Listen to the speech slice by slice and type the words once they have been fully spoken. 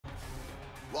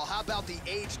Well, how about the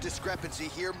age discrepancy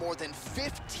here? More than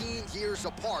 15 years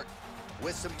apart,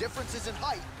 with some differences in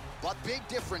height, but big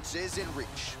differences in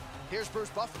reach. Here's Bruce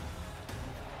Buffer.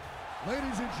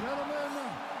 Ladies and gentlemen,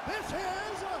 this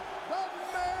is the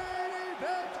main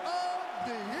event of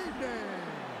the evening.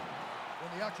 When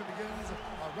the action begins,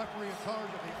 our referee in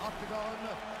charge of the Octagon,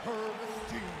 Herb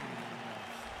Dean.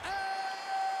 And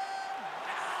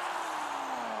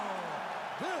now,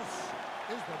 this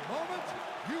is the moment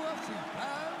UFC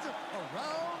fans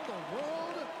around the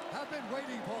world have been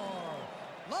waiting for.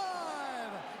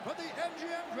 Live from the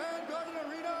MGM Grand Garden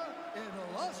Arena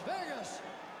in Las Vegas.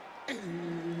 It's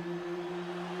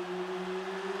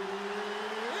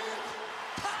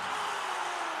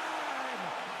time!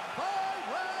 5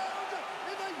 rounds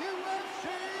in the UFC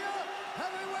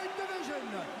heavyweight division.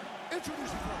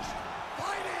 Introducing first,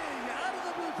 fighting out of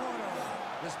the blue corner.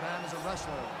 This man is a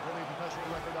wrestler with a professional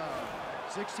record of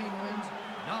 16 wins,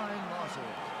 9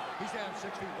 losses. He stands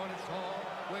 6 feet 1 inch tall,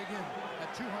 weighing in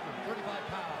at 235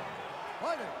 pounds.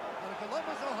 Fighting out of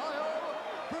Columbus, Ohio,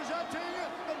 presenting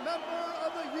the member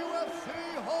of the UFC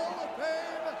Hall of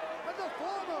Fame and the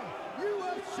former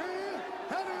UFC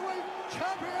heavyweight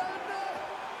champion,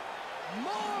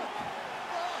 Mark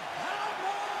the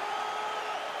Hammer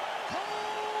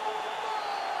Coleman!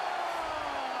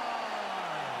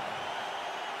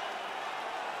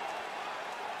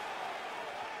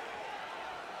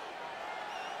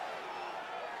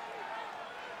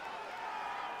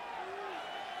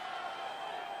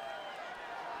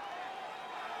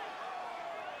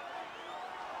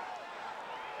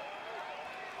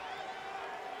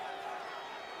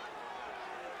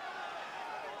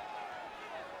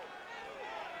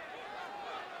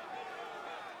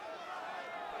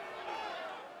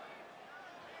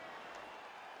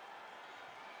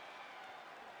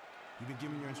 You've been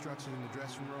given your instructions in the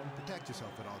dressing room. Protect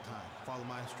yourself at all times. Follow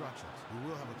my instructions. We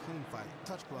will have a clean fight.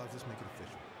 Touch gloves, let's make it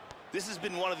official. This has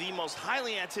been one of the most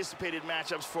highly anticipated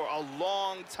matchups for a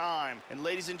long time. And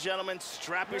ladies and gentlemen,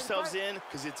 strap yourselves in,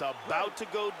 because it's about to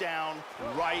go down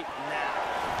right now.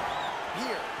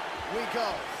 Here we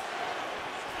go.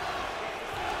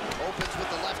 Opens with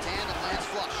the left hand and lands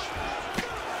flush.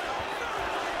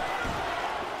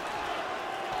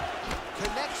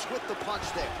 Connects with the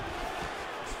punch there.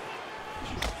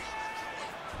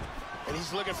 And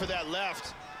he's looking for that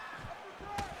left.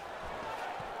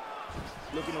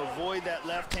 Looking to avoid that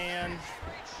left hand.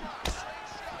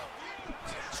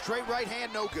 Straight right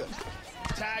hand, no good.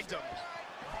 Tagged him.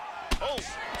 Oh,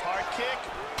 hard kick.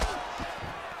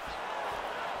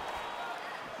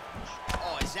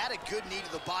 Oh, is that a good knee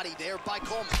to the body there by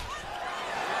Coleman?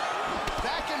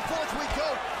 Back and forth we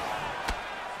go.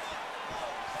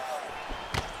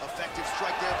 Effective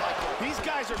strike there by Coleman. These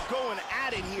guys are going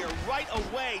at it here right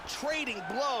away, trading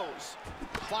blows.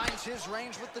 Finds his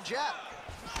range with the jab.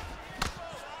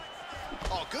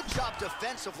 Oh, good job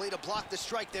defensively to block the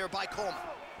strike there by Coleman.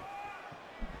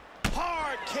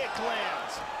 Hard kick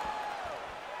lands.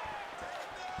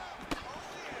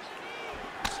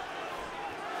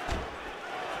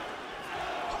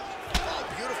 Oh,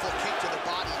 beautiful kick to the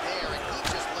body there, and he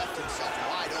just left himself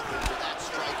wide open for that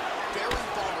strike. Very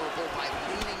vulnerable by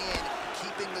leaning in,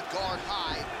 keeping the guard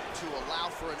high to allow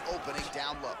for an opening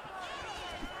down low.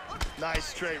 Nice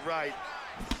straight right.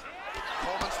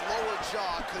 Coleman's lower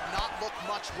jaw could not look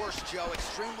much worse, Joe.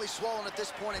 Extremely swollen at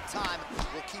this point in time.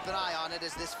 We'll keep an eye on it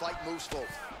as this fight moves forward.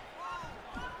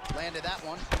 Landed that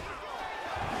one.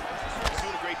 He's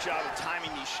doing a great job of timing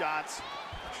these shots.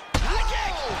 Whoa!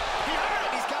 He hurt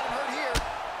him. He's got him hurt here.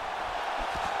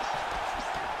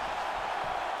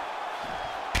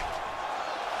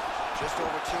 Just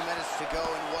over 2 minutes to go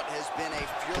in what has been a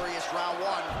furious round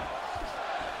one.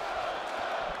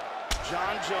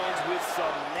 John Jones with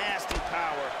some nasty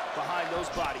power behind those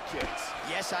body kicks.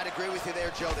 Yes, I'd agree with you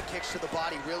there, Joe. The kicks to the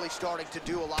body really starting to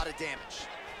do a lot of damage.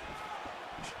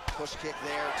 Push kick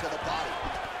there to the body.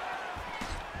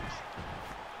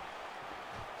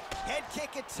 Head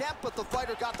kick attempt, but the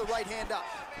fighter got the right hand up.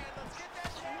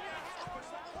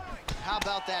 How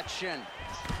about that shin?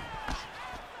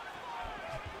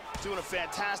 Doing a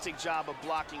fantastic job of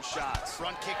blocking shots.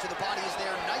 Front kick to the body is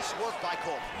there. Nice work by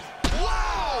Coleman.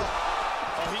 Wow!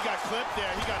 Oh, he got clipped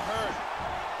there. He got hurt.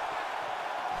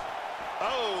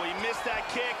 Oh, he missed that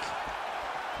kick.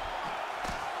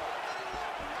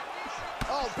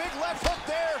 Oh, big left hook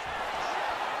there.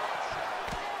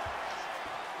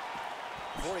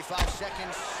 45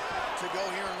 seconds to go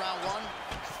here in round one.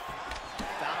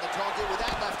 Found the target with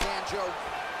that left hand, Joe.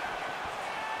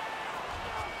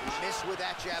 He missed with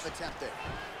that jab attempt there.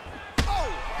 Oh,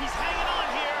 he's hanging on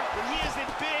here, but he is in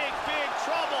big, big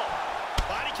trouble.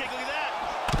 Body kick, look at that.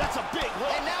 That's a big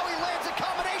hook. And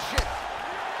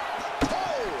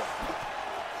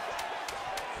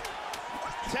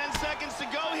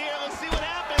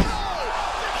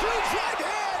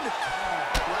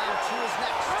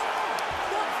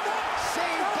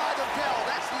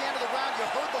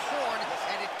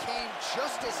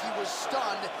he was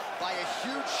stunned by a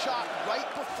huge shot right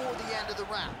before the end of the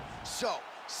round. So,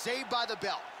 saved by the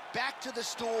bell. Back to the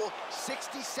stool,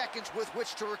 60 seconds with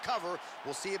which to recover.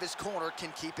 We'll see if his corner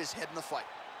can keep his head in the fight.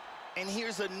 And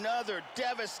here's another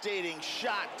devastating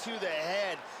shot to the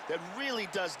head that really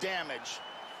does damage.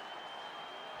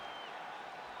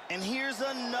 And here's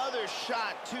another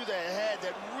shot to the head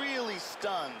that really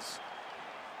stuns.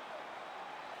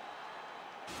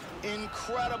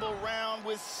 Incredible round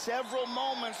with several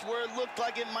moments where it looked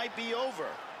like it might be over.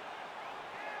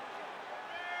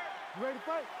 You ready to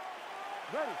fight?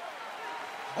 Ready.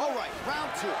 All right,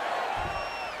 round 2.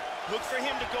 Look for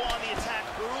him to go on the attack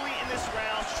early in this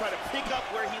round to try to pick up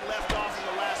where he left off in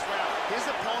the last round. His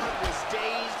opponent was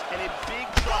dazed and in big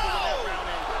trouble when that round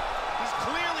ended. He's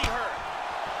clearly hurt.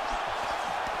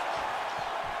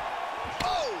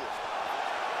 Oh!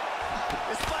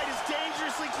 This fight is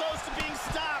dangerously close to being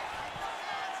stopped.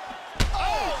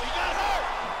 Oh, he got hurt.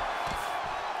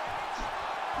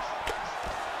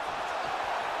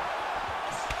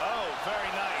 Oh,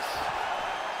 very nice.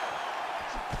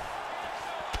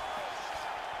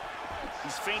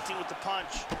 He's feinting with the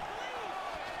punch.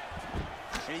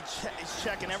 And he's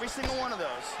checking every single one of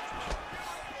those.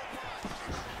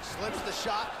 Slips the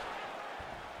shot.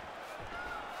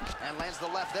 And lands the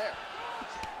left there.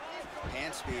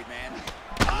 Hand speed, man.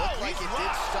 Looked like it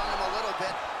did stun him a little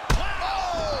bit.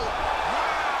 Oh!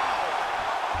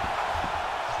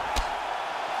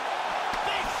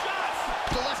 Big shots!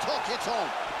 The left hook hits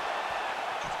home.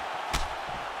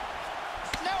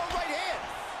 Now a right hand.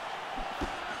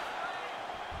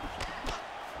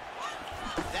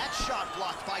 That shot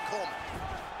blocked by Coleman.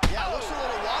 Yeah, looks a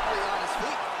little wobbly on his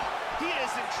feet. He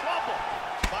is in trouble.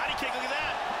 Body kick, look at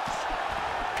that.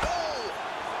 Oh!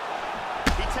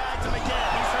 He tagged him again.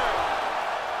 He's hurt.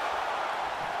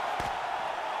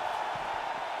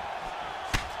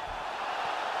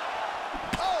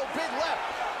 Oh, big left.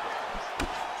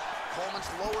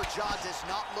 Coleman's lower jaw does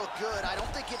not look good. I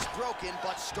don't think it's broken,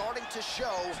 but starting to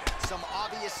show some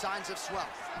obvious signs of swelling.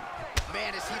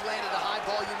 Man, as he landed a high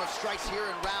volume of strikes here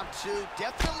in round 2,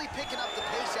 definitely picking up the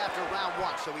pace after round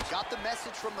 1. So he got the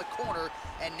message from the corner,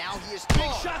 and now he is... Big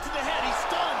shot to the head. He's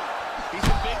stunned. He's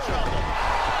in big trouble.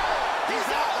 He's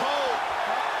out cold.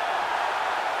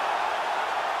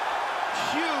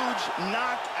 Huge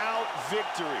knockout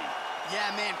victory.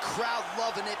 Yeah, man, crowd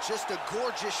loving it. Just a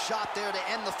gorgeous shot there to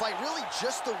end the fight. Really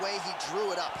just the way he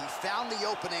drew it up. He found the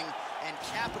opening and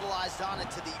capitalized on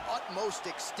it to the utmost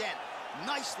extent.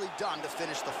 Nicely done to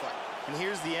finish the fight. And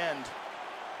here's the end.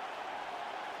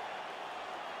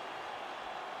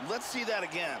 Let's see that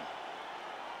again.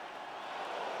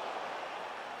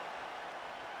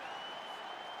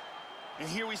 And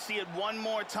here we see it one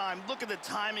more time. Look at the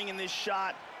timing in this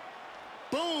shot.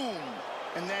 Boom!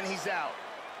 And then he's out.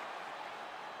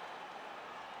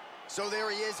 So there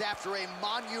he is after a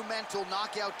monumental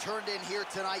knockout turned in here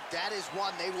tonight. That is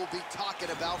one they will be talking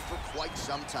about for quite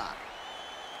some time.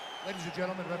 Ladies and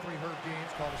gentlemen, referee Herb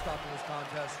Deans called a stop to this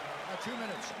contest at 2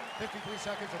 minutes, 53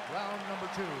 seconds of round number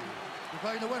 2.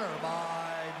 Declaring the winner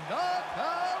by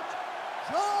knockout,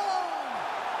 John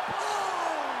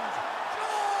Bones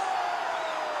Jones!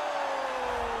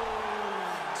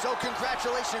 So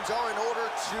congratulations are in order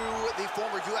to the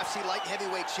former UFC light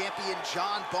heavyweight champion,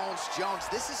 John Bones Jones.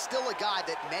 This is still a guy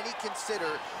that many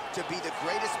consider to be the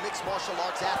greatest mixed martial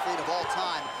arts athlete of all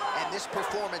time. And this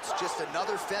performance, just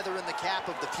another feather in the cap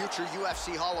of the future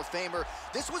UFC Hall of Famer.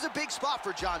 This was a big spot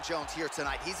for John Jones here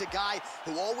tonight. He's a guy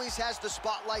who always has the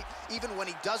spotlight. Even when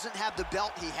he doesn't have the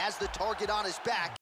belt, he has the target on his back.